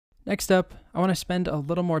Next up, I want to spend a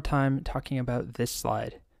little more time talking about this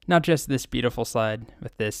slide. Not just this beautiful slide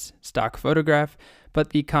with this stock photograph,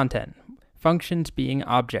 but the content, functions being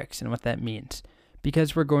objects and what that means.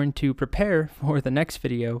 Because we're going to prepare for the next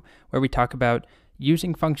video where we talk about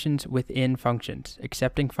using functions within functions,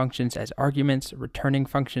 accepting functions as arguments, returning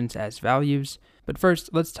functions as values. But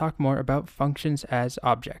first, let's talk more about functions as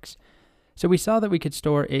objects. So we saw that we could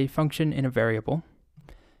store a function in a variable.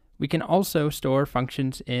 We can also store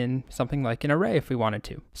functions in something like an array if we wanted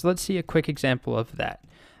to. So let's see a quick example of that.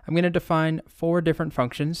 I'm going to define 4 different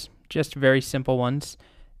functions, just very simple ones.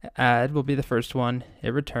 Add will be the first one.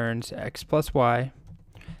 It returns x plus y.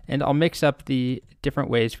 And I'll mix up the different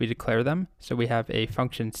ways we declare them. So we have a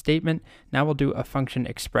function statement. Now we'll do a function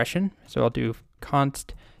expression. So I'll do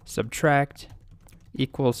const subtract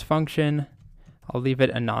equals function. I'll leave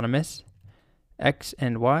it anonymous, x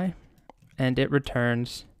and y, and it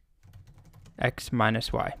returns x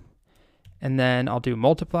minus y. And then I'll do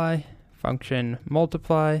multiply, function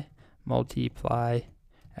multiply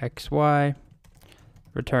xy,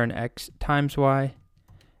 return x times y,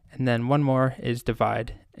 and then one more is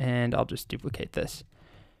divide, and I'll just duplicate this.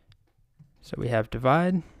 So we have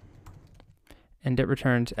divide, and it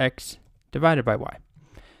returns x divided by y.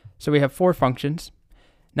 So we have 4 functions.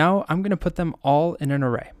 Now I'm going to put them all in an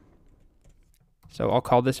array. So I'll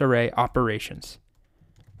call this array operations.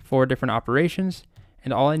 4 different operations,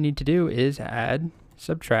 and all I need to do is add,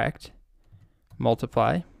 subtract,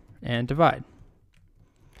 multiply, and divide.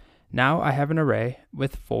 Now I have an array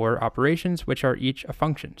with 4 operations, which are each a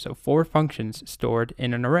function. So 4 functions stored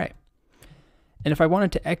in an array. And if I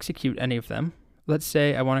wanted to execute any of them, let's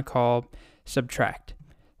say I want to call subtract.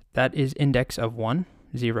 That is index of 1,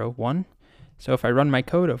 0, 1. So if I run my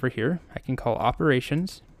code over here, I can call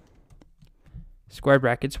operations, square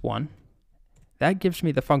brackets 1. That gives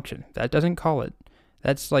me the function. That doesn't call it.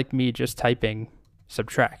 That's like me just typing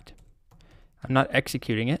subtract. I'm not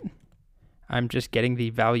executing it. I'm just getting the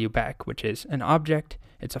value back, which is an object.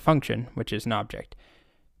 It's a function, which is an object.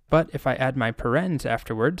 But if I add my parens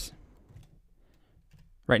afterwards,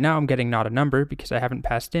 right now I'm getting not a number because I haven't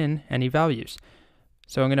passed in any values.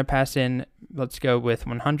 So I'm going to pass in, let's go with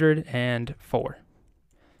 104.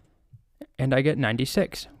 And I get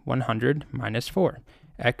 96. 100 minus 4.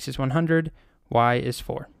 X is 100, y is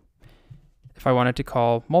 4. If I wanted to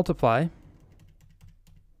call multiply,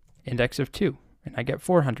 index of 2, and I get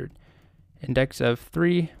 400. Index of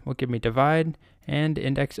 3 will give me divide, and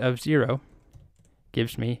index of 0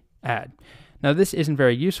 gives me add. Now this isn't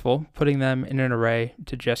very useful, putting them in an array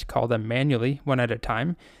to just call them manually one at a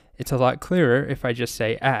time. It's a lot clearer if I just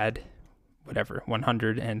say add, whatever,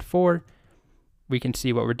 104. We can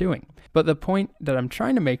see what we're doing. But the point that I'm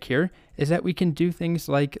trying to make here is that we can do things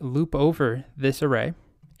like loop over this array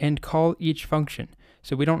and call each function,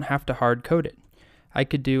 so we don't have to hard code it. I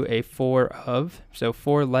could do a for of, so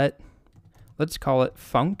for let's call it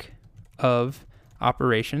func of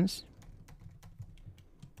operations.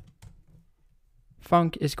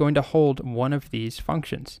 Func is going to hold one of these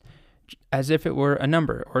functions as if it were a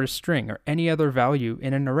number or a string or any other value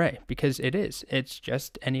in an array, because it is. It's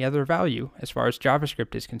just any other value as far as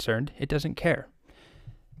JavaScript is concerned. It doesn't care.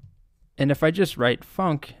 And if I just write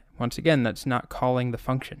func, once again, that's not calling the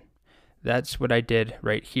function. That's what I did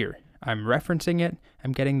right here. I'm referencing it,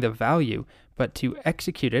 I'm getting the value, but to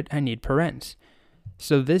execute it, I need parens.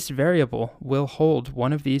 So this variable will hold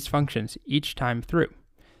one of these functions each time through.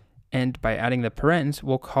 And by adding the parens,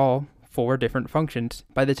 we'll call 4 different functions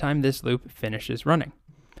by the time this loop finishes running.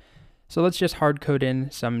 So let's just hard code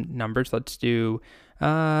in some numbers. Let's do,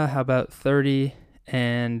 how about 30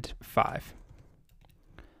 and 5.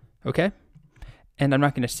 Okay? And I'm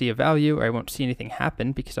not going to see a value, or I won't see anything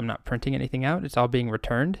happen because I'm not printing anything out. It's all being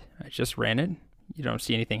returned. I just ran it. You don't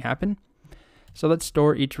see anything happen. So let's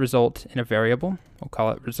store each result in a variable. We'll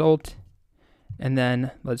call it result. And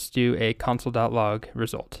then let's do a console.log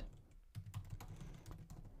result.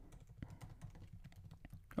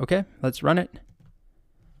 Okay, let's run it.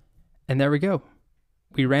 And there we go.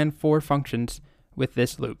 We ran 4 functions with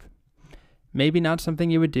this loop. Maybe not something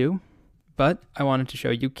you would do, but I wanted to show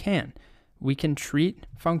you can. We can treat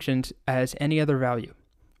functions as any other value.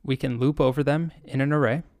 We can loop over them in an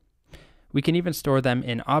array. We can even store them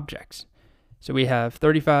in objects. So we have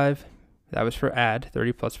 35, that was for add,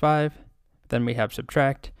 30 plus 5. Then we have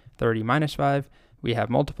subtract, 30 minus 5. We have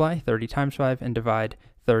multiply, 30 times 5, and divide,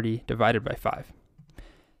 30 divided by 5.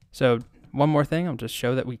 So one more thing, I'll just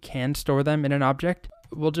show that we can store them in an object.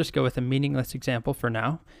 We'll just go with a meaningless example for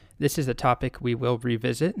now. This is a topic we will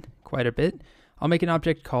revisit quite a bit. I'll make an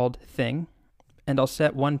object called thing, and I'll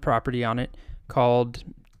set one property on it called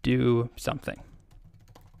do something.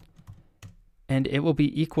 and it will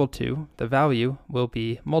be equal to, the value will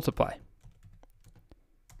be multiply.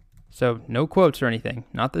 So no quotes or anything,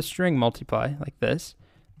 not the string multiply like this,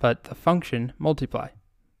 but the function multiply.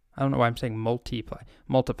 I don't know why I'm saying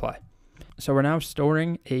multiply. So we're now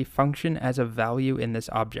storing a function as a value in this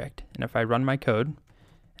object. And if I run my code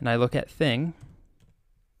and I look at thing,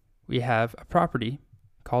 we have a property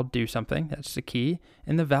called do something, that's the key,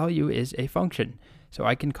 and the value is a function. So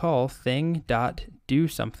I can call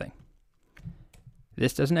thing.doSomething.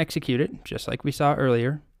 This doesn't execute it, just like we saw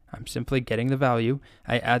earlier. I'm simply getting the value.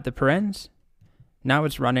 I add the parens. Now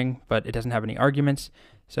it's running, but it doesn't have any arguments.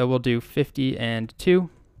 So we'll do 50 and 2.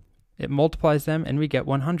 It multiplies them and we get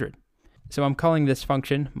 100. So I'm calling this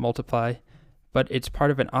function multiply, but it's part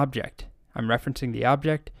of an object. I'm referencing the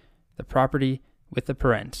object, the property with the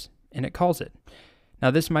parens, and it calls it.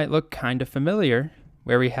 Now this might look kind of familiar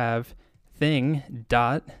where we have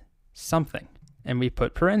thing.something and we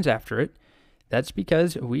put parens after it. That's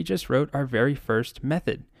because we just wrote our very first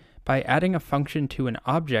method. By adding a function to an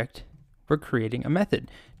object, we're creating a method.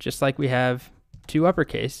 Just like we have to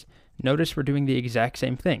uppercase, notice we're doing the exact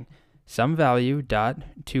same thing. Some value dot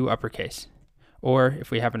to uppercase. Or if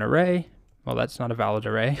we have an array, well, that's not a valid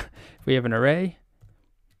array. If we have an array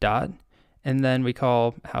dot, and then we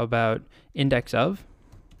call, how about index of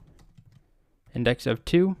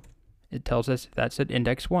 2, it tells us that's at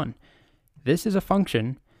index 1. This is a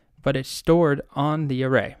function, but it's stored on the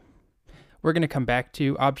array. We're going to come back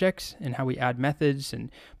to objects and how we add methods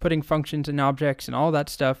and putting functions in objects and all that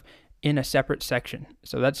stuff in a separate section.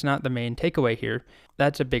 So that's not the main takeaway here.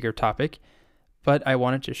 That's a bigger topic. But I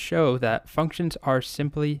wanted to show that functions are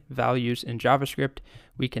simply values in JavaScript.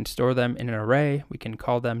 We can store them in an array. We can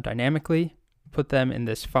call them dynamically, put them in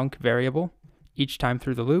this func variable each time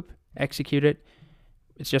through the loop, execute it.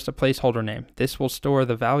 It's just a placeholder name. This will store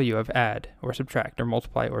the value of add or subtract or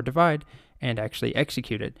multiply or divide and actually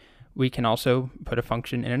execute it. We can also put a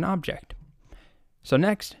function in an object. So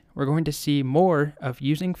next, we're going to see more of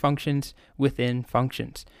using functions within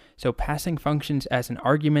functions. So passing functions as an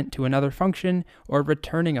argument to another function or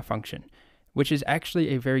returning a function, which is actually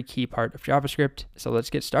a very key part of JavaScript. So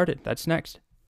let's get started. That's next.